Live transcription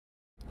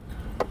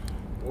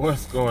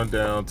What's going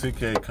down?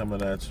 TK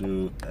coming at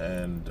you,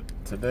 and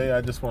today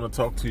I just want to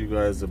talk to you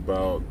guys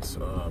about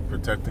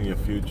protecting your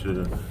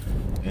future,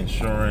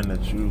 ensuring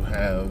that you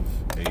have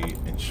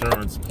a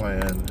insurance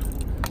plan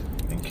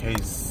in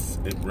case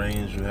it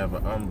rains. You have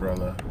an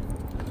umbrella.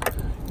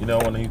 You know,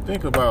 when you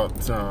think about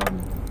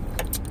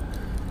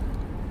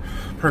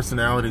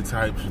personality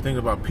types, you think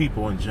about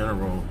people in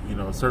general. You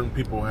know, certain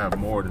people have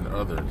more than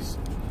others,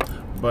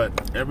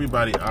 but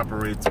everybody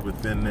operates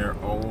within their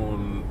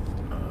own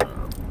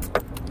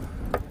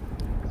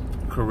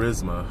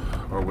charisma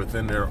or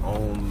within their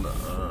own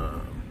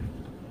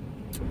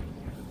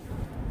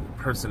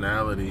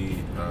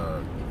personality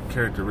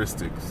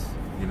characteristics,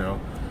 you know.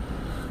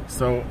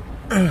 So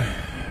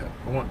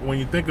when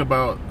you think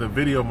about the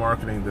video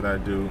marketing that I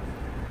do,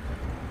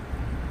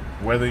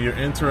 whether you're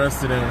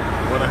interested in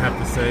what I have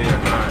to say or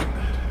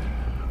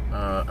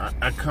not,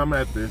 I come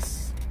at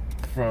this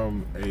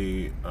from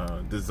a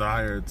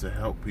desire to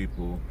help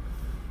people.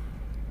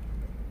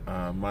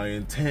 My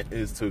intent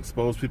is to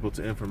expose people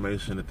to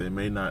information that they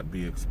may not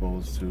be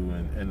exposed to,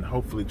 and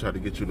hopefully try to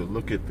get you to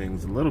look at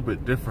things a little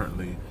bit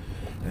differently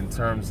in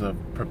terms of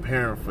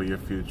preparing for your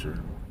future.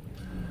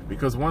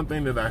 Because one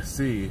thing that I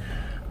see,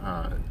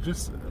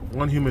 just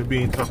one human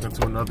being talking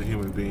to another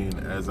human being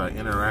as I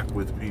interact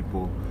with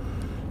people,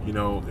 you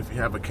know, if you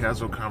have a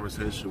casual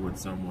conversation with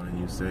someone and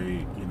you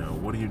say, you know,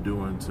 what are you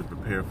doing to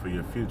prepare for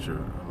your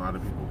future? A lot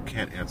of people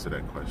can't answer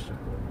that question.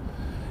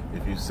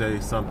 If you say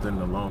something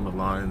along the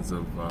lines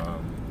of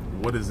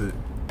what is it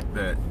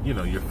that, you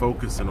know, you're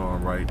focusing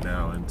on right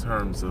now in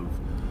terms of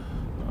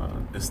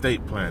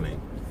estate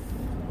planning,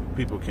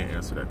 people can't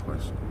answer that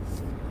question.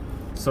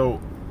 So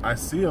I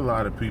see a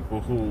lot of people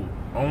who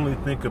only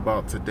think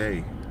about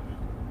today.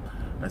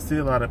 I see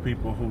a lot of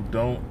people who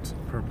don't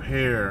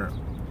prepare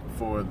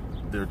for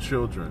their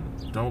children,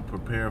 don't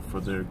prepare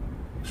for their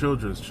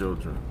children's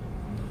children.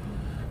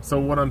 So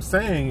what I'm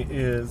saying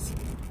is,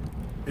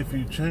 if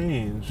you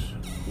change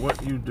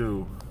what you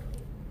do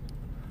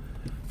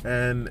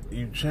and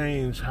you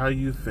change how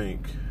you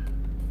think,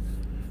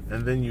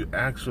 and then you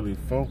actually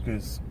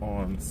focus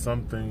on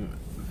something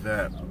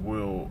that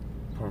will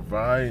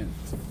provide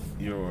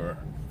your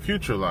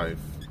future life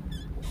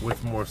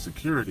with more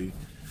security,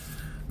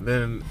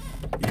 then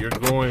you're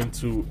going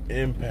to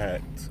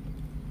impact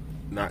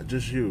not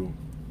just you,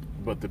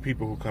 but the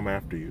people who come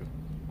after you.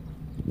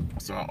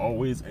 So I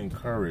always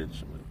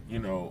encourage, you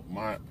know,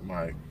 my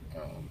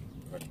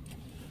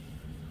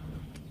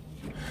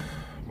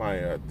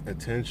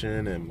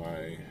attention and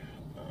my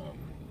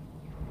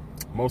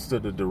most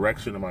of the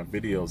direction of my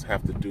videos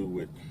have to do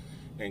with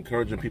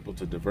encouraging people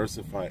to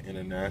diversify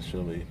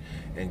internationally,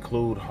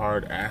 include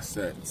hard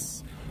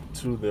assets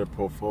to their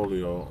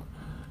portfolio,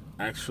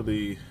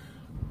 actually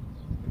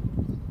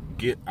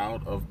get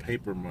out of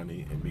paper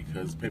money, and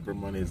because paper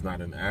money is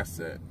not an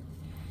asset,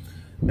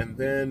 and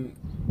then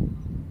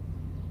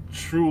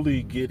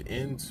truly get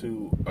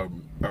into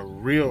a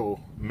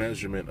real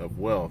measurement of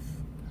wealth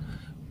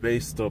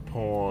based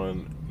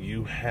upon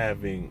you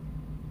having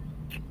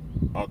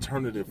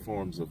alternative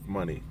forms of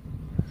money.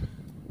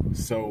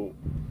 So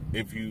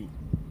if you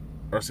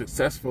are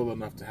successful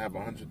enough to have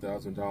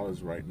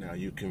 $100,000 right now,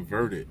 you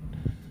convert it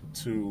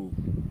to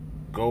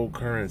gold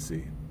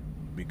currency,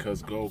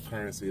 because gold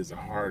currency is a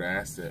hard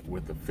asset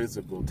with a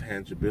physical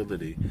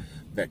tangibility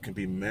that can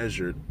be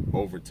measured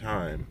over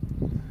time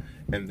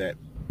and that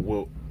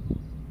will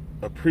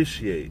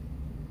appreciate.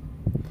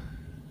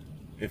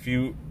 If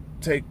you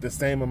take the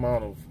same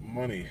amount of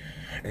money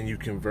and you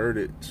convert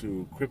it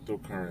to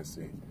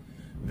cryptocurrency,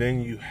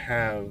 then you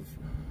have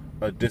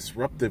a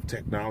disruptive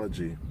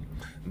technology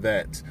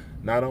that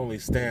not only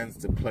stands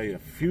to play a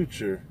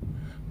future,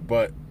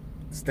 but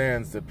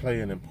stands to play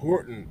an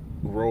important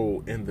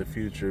role in the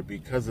future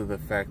because of the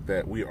fact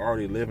that we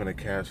already live in a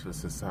cashless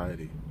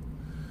society,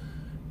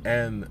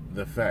 and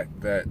the fact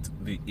that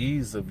the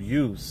ease of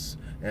use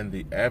and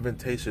the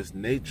advantageous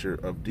nature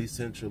of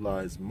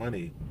decentralized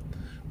money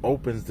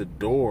opens the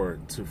door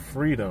to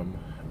freedom,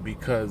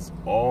 because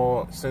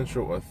all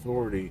central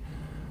authority,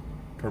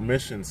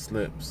 permission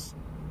slips,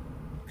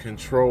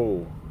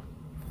 control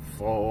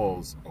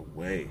falls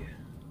away.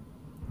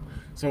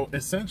 So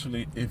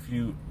essentially, if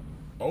you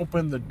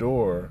open the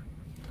door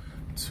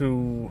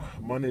to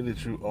money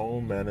that you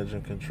own, manage,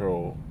 and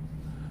control,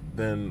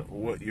 then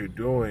what you're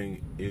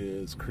doing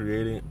is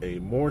creating a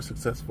more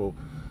successful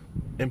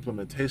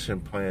implementation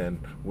plan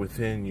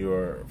within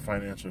your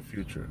financial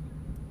future.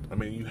 I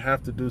mean, you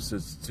have to do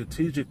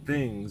strategic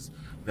things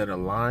that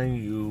align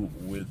you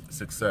with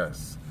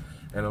success.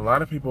 And a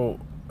lot of people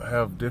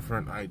have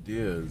different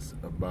ideas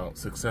about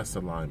success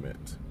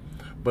alignment.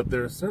 But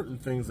there are certain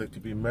things that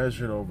can be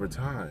measured over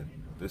time.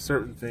 There's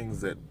certain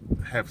things that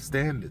have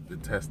stood the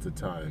test of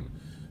time,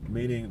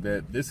 meaning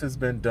that this has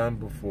been done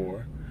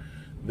before.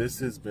 This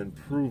has been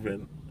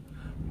proven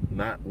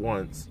not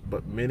once,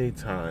 but many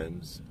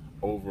times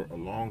over a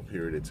long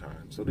period of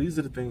time. So these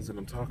are the things that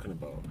I'm talking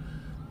about.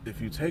 If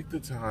you take the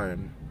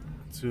time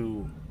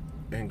to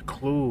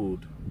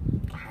include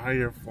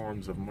higher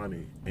forms of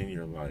money in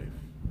your life,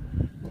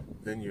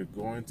 then then you're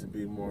going to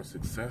be more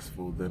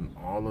successful than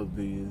all of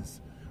these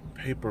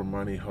paper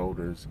money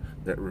holders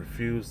that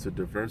refuse to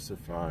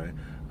diversify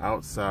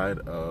outside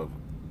of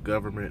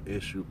government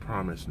issued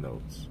promise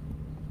notes.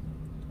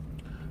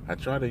 I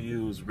try to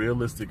use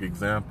realistic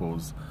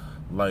examples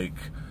like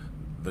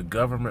the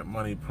government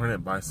money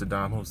printed by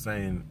Saddam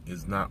Hussein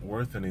is not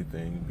worth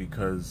anything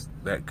because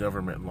that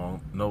government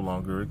no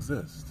longer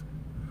exists.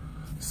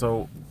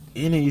 So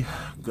any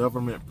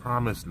government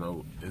promise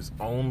note is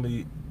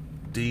only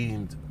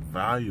deemed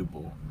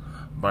valuable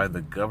by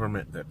the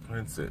government that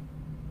prints it.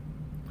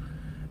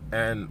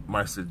 And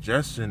my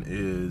suggestion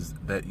is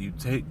that you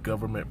take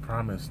government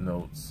promise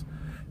notes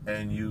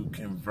and you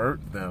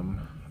convert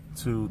them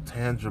to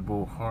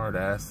tangible hard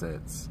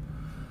assets,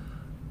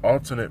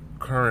 alternate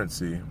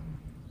currency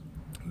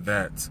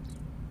that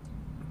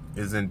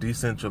is in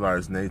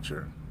decentralized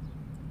nature.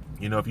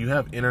 You know, if you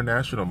have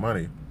international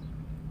money,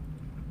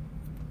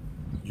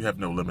 you have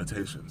no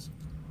limitations.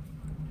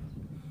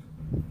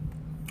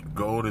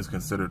 Gold is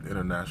considered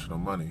international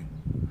money,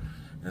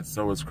 and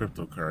so is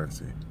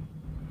cryptocurrency.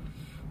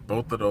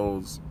 Both of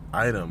those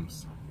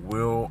items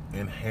will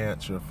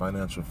enhance your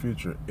financial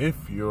future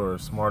if you're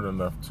smart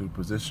enough to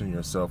position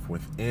yourself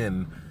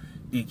within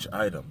each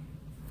item.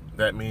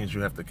 That means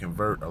you have to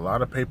convert a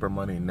lot of paper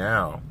money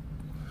now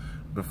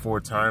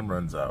before time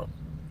runs out.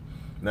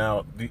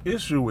 Now, the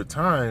issue with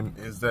time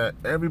is that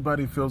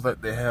everybody feels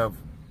like they have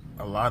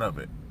a lot of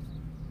it.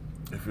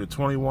 If you're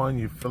 21,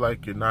 you feel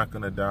like you're not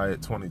going to die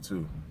at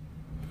 22.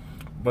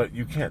 But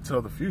you can't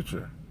tell the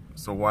future.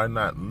 So why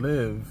not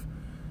live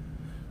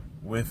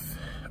with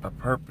a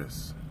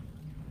purpose?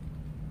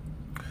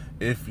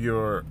 If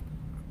you're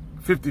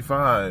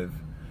 55,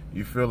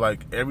 you feel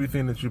like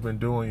everything that you've been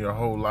doing your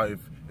whole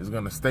life is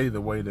going to stay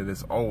the way that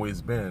it's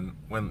always been,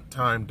 when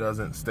time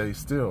doesn't stay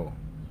still.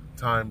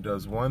 Time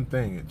does one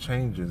thing, it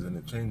changes, and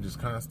it changes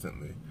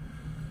constantly.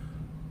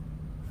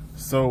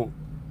 So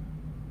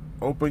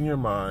open your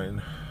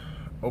mind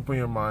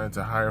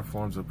to higher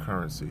forms of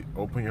currency.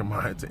 Open your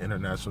mind to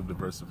international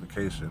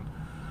diversification.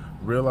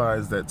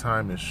 Realize that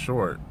time is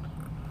short.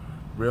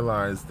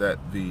 Realize that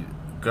the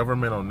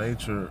governmental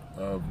nature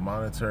of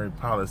monetary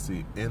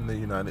policy in the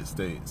United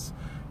States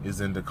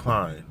is in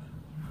decline.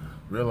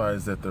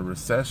 Realize that the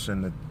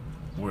recession that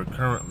we're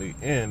currently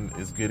in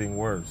is getting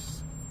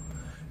worse.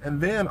 And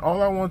then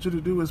all I want you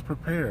to do is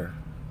prepare.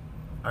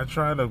 I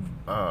try to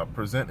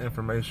present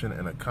information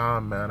in a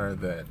calm manner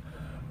that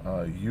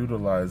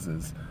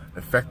utilizes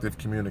effective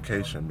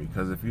communication,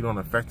 because if you don't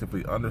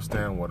effectively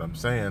understand what I'm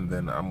saying,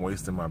 then I'm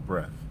wasting my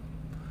breath.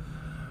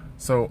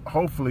 So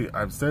hopefully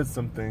I've said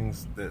some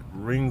things that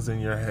rings in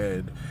your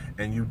head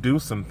and you do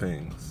some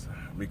things,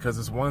 because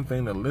it's one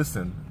thing to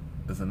listen,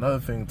 it's another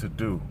thing to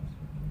do.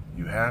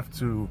 You have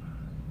to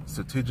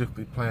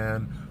strategically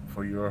plan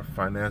for your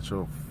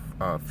financial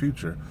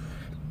future,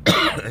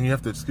 and you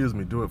have to,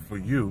 do it for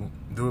you,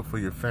 do it for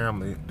your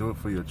family, do it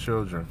for your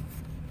children,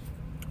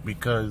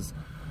 because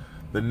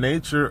the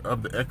nature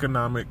of the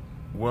economic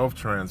wealth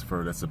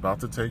transfer that's about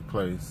to take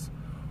place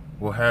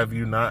will have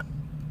you not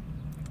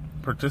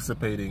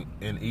participating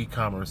in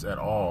e-commerce at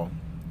all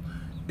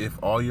if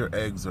all your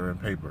eggs are in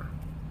paper.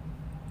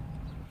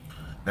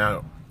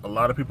 Now, a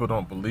lot of people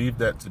don't believe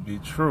that to be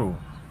true,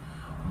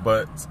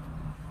 but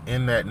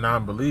in that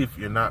non-belief,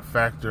 you're not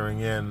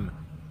factoring in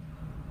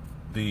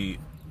the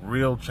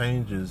real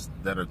changes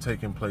that are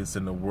taking place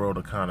in the world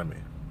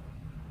economy.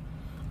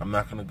 I'm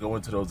not going to go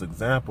into those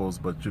examples,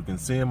 but you can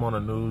see them on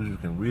the news, you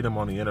can read them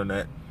on the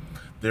internet.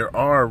 There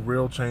are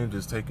real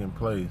changes taking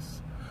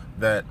place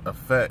that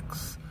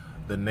affects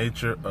the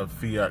nature of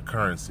fiat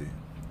currency.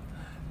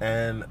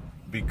 And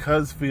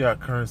because fiat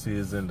currency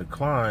is in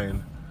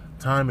decline,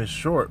 time is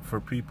short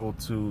for people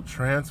to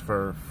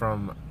transfer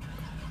from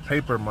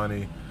paper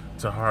money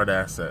to hard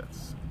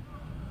assets,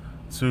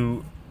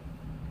 to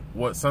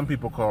what some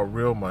people call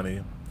real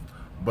money,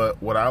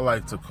 but what I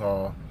like to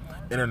call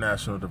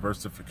international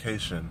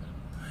diversification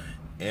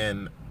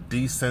and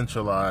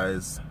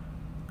decentralized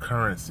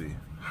currency,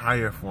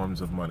 higher forms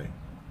of money.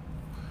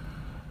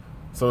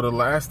 So the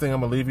last thing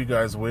I'm going to leave you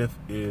guys with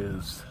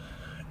is,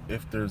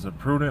 if there's a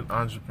prudent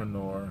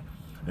entrepreneur,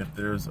 if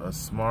there's a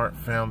smart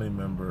family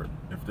member,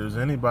 if there's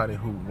anybody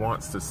who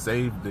wants to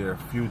save their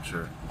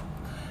future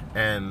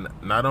and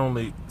not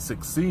only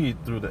succeed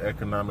through the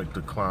economic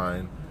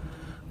decline,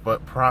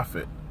 but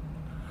profit,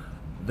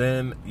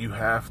 then you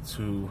have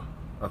to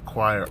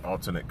acquire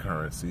alternate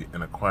currency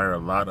and acquire a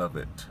lot of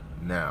it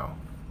now.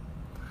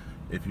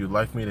 If you'd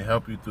like me to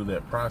help you through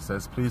that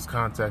process, please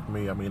contact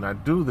me. I mean, I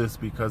do this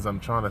because I'm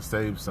trying to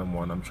save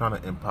someone, I'm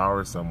trying to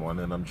empower someone,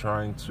 and I'm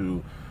trying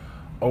to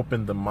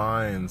open the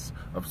minds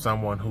of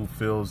someone who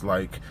feels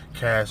like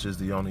cash is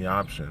the only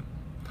option,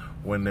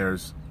 when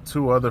there's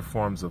two other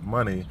forms of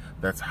money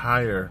that's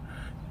higher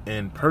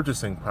in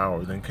purchasing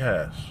power than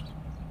cash.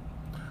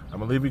 I'm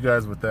going to leave you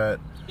guys with that,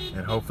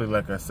 and hopefully,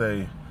 like I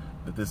say,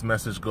 that this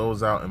message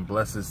goes out and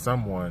blesses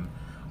someone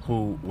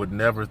who would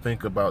never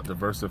think about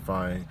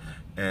diversifying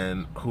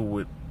and who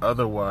would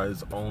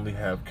otherwise only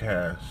have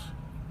cash.